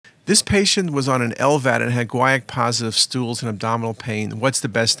This patient was on an LVAD and had guaiac-positive stools and abdominal pain. What's the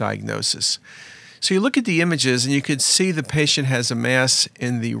best diagnosis? So you look at the images and you could see the patient has a mass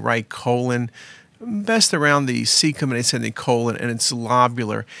in the right colon, best around the cecum and ascending colon, and it's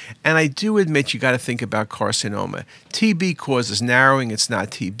lobular. And I do admit you got to think about carcinoma. TB causes narrowing. It's not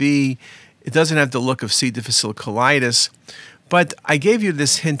TB. It doesn't have the look of C. difficile colitis. But I gave you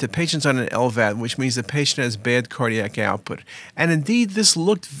this hint that patient's on an LVAD, which means the patient has bad cardiac output. And indeed, this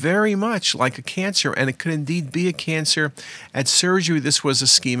looked very much like a cancer, and it could indeed be a cancer. At surgery, this was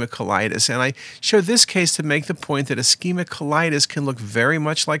ischemic colitis. And I show this case to make the point that ischemic colitis can look very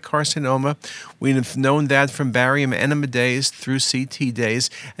much like carcinoma. We've known that from barium enema days through CT days.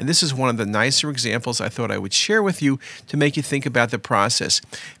 And this is one of the nicer examples I thought I would share with you to make you think about the process.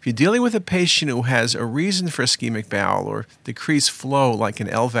 If you're dealing with a patient who has a reason for ischemic bowel or decreased flow like an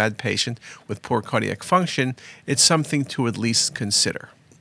LVAD patient with poor cardiac function, it's something to at least consider.